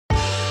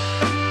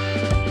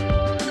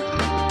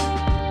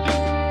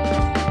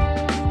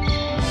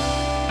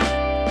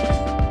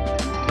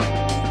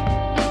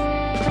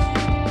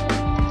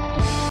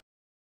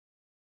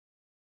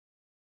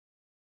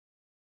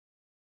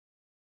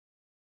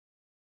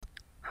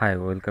Hi,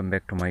 welcome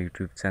back to my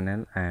YouTube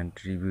channel and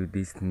review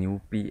this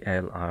new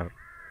PLR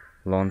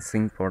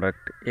launching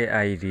product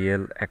AI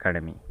Real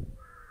Academy.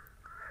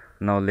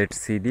 Now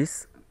let's see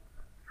this.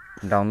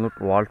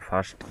 Download world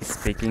first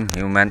speaking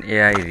human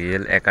AI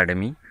Real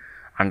Academy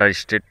under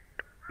state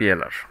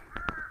PLR.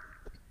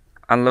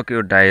 Unlock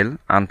your dial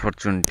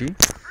opportunity.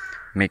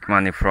 Make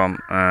money from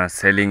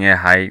selling a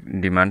high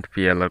demand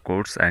PLR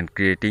course and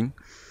creating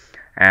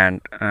and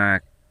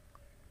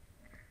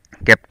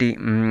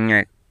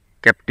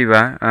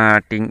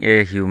captivating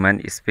a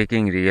human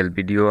speaking real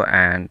video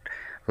and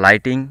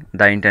lighting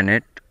the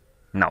internet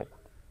now.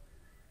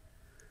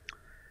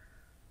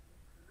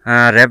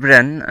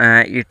 Rebrand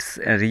it's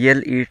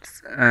real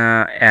it's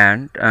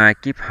and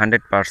keep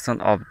 100%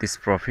 of this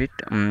profit.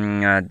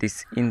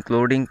 This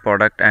including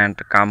product and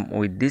come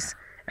with this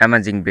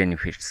amazing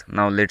benefits.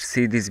 Now let's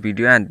see this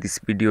video, and this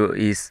video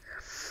is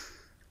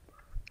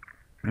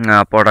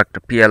product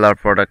PLR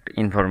product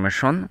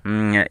information,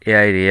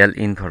 AI real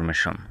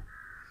information.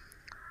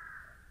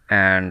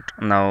 And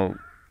now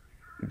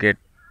get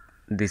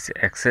this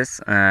access,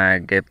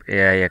 get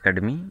AI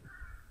Academy.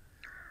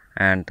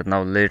 And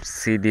now let's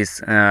see this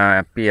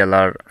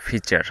PLR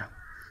feature.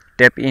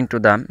 Tap into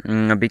the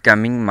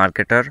becoming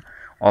marketer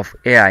of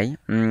AI,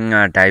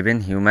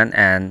 driven human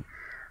and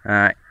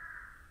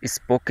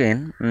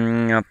spoken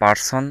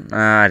person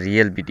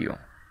real video.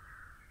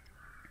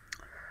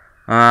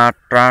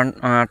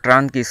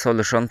 Turnkey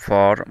solution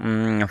for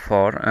entrepreneur,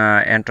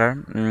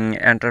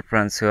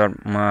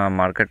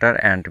 marketer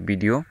and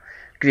video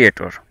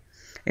creator.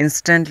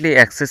 Instantly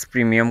access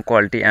premium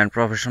quality and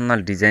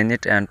professional design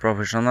it and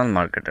professional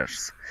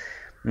marketers.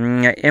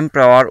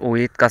 Empower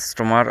with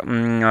customer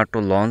to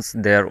launch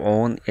their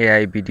own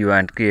AI video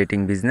and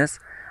creating business.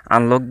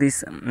 Unlock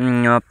this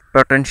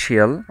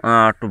potential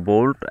to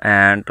bold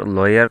and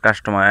loyal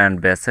customer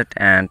and basic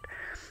and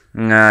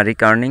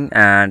recurring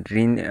and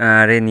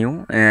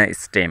renew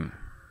stem.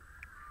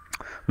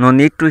 No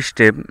need to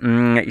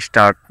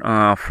start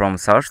from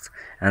search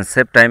and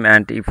save time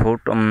and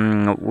effort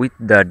with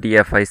the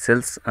DFI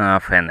sales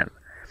funnel.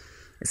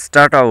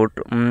 Start out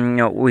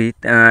with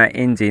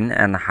engine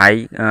and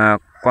high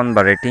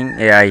converting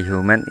AI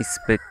human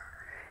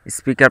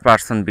speaker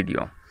person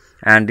video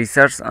and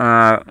research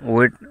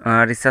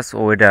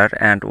wider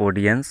and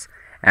audience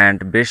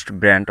and best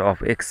brand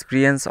of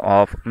experience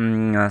of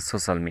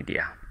social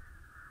media.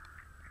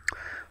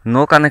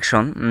 No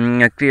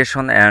connection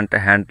creation and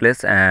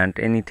handless and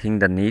anything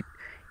the need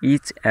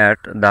each at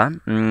the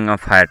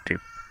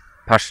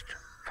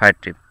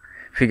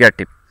figure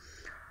tip.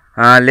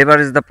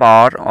 Leverage the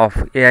power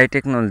of AI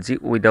technology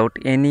without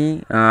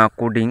any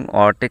coding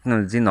or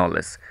technology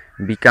knowledge.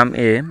 Become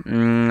a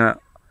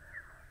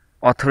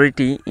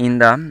authority in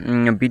the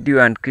video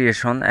and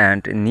creation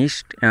and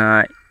niche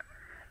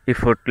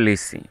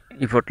effortlessly.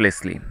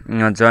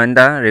 Join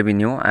the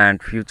revenue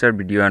and future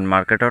video and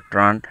marketer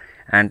turn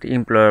and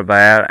employer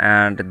buyer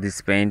and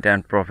this paint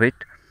and profit.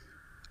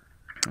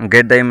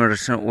 Get the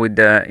immersion with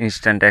the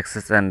instant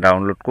access and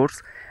download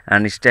course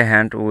and stay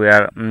hand. We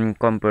are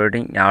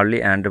comparing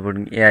early and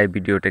developing AI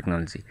video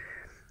technology.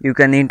 You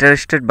can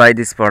interested by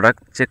this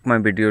product, check my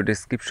video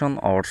description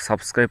or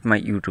subscribe my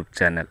YouTube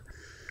channel.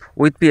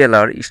 With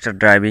PLR start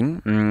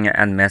driving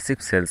and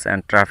massive sales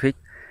and traffic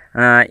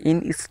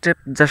in step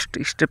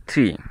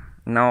 3.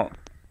 Now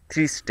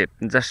 3 step,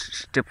 just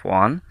step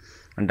 1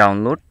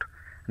 download.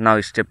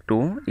 Now step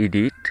 2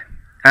 edit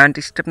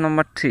and step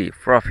number 3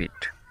 profit.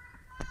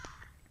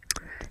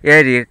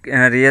 AI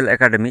Real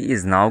Academy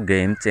is now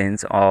game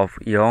change of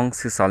young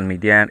social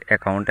media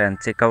account and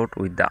checkout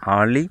with the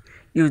early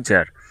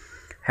user.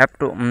 Have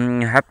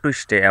to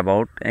stay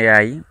about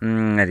AI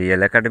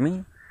Real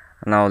Academy.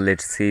 Now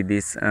let's see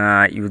this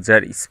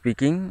user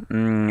speaking.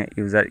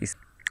 User is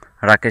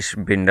Rakesh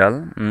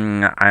Bindal.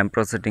 I am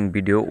processing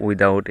video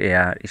without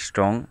AI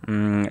strong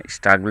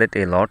struggled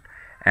a lot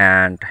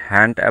and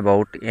hand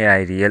about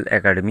AI Real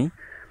Academy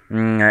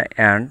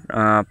and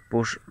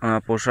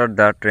posted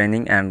the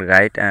training and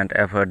guide and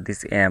effort.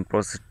 This I am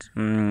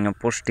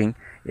posting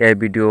AI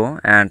video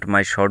and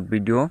my short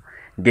video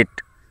get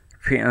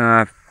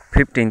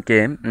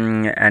 15k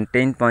and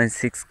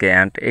 10.6k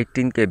and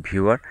 18k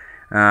viewer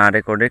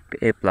recorded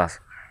A+.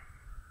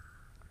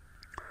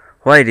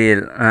 Why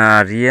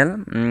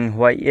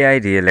why AI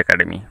Real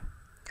Academy?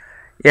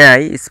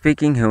 AI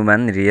speaking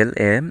human real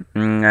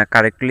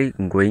correctly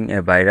going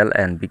a viral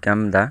and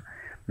become the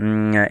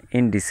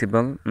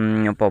indicible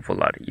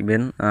popular.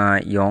 Even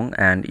young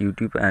and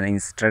YouTube and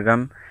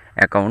Instagram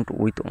account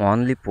with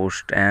only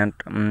post and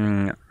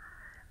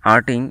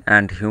arting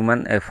and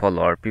human a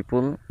follower.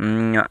 People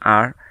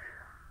are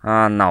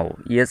now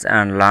yes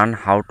and learn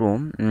how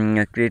to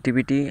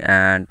creativity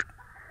and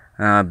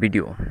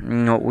video.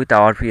 With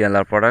our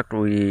PLR product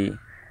we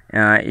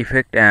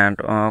effect and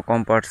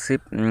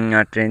comprehensive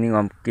training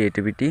of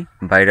creativity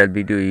viral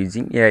video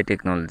using AI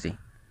technology.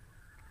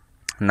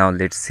 Now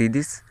let's see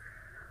this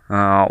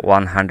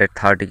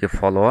 130k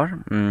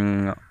follower,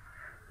 now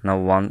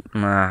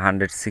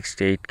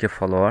 168k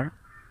follower.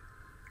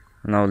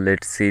 Now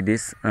let's see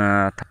this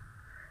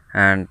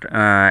and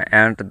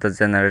the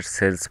generate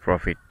sales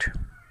profit.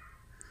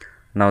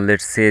 Now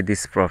let's say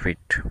this profit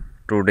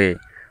today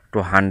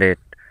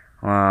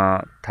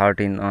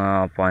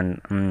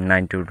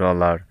 213.92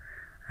 dollar,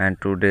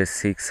 and today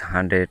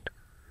 600,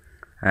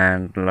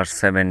 and last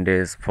 7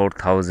 days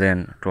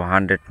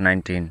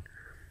 4219.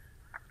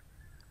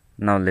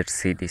 Now let's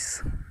see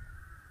this.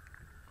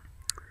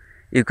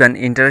 You can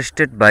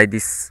interested by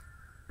this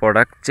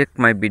product, check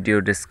my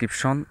video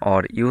description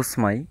or use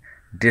my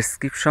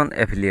description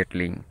affiliate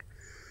link,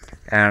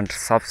 and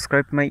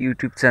subscribe my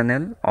YouTube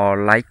channel or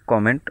like,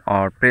 comment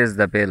or press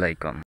the bell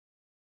icon.